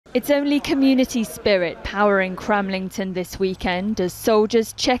It's only community spirit powering Cramlington this weekend as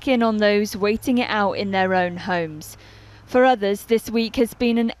soldiers check in on those waiting it out in their own homes. For others, this week has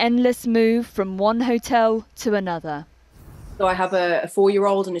been an endless move from one hotel to another. So I have a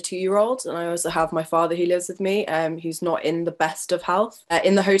 4-year-old and a 2-year-old, and I also have my father who lives with me, who's not in the best of health.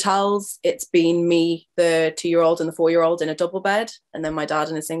 In the hotels, it's been me, the 2-year-old and the 4-year-old in a double bed, and then my dad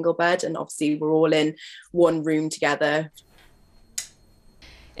in a single bed, and obviously we're all in one room together.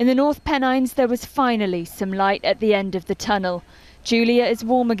 In the North Pennines, there was finally some light at the end of the tunnel. Julia is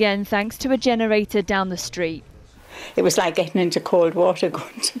warm again thanks to a generator down the street. It was like getting into cold water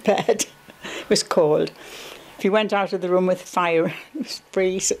going to bed. It was cold. If you went out of the room with fire, it was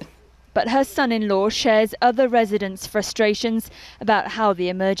freezing. But her son-in-law shares other residents' frustrations about how the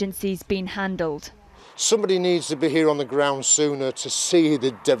emergency's been handled. Somebody needs to be here on the ground sooner to see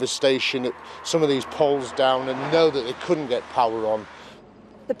the devastation at some of these poles down and know that they couldn't get power on.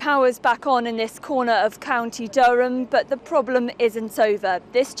 The power's back on in this corner of County Durham, but the problem isn't over.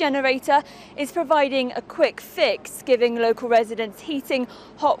 This generator is providing a quick fix, giving local residents heating,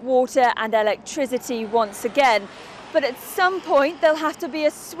 hot water and electricity once again. But at some point there'll have to be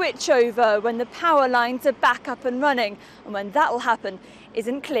a switchover when the power lines are back up and running, and when that'll happen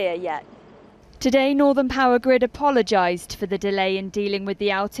isn't clear yet. Today, Northern Power Grid apologised for the delay in dealing with the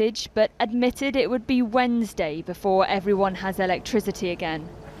outage, but admitted it would be Wednesday before everyone has electricity again.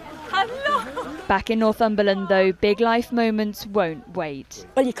 Hello. Back in Northumberland, though, big life moments won't wait.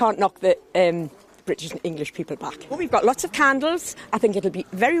 Well, you can't knock the British and English people back. Well, we've got lots of candles. I think it'll be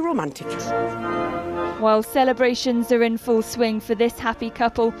very romantic. While celebrations are in full swing for this happy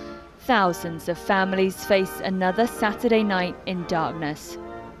couple, thousands of families face another Saturday night in darkness.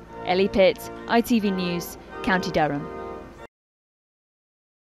 Ellie Pitt, ITV News, County Durham.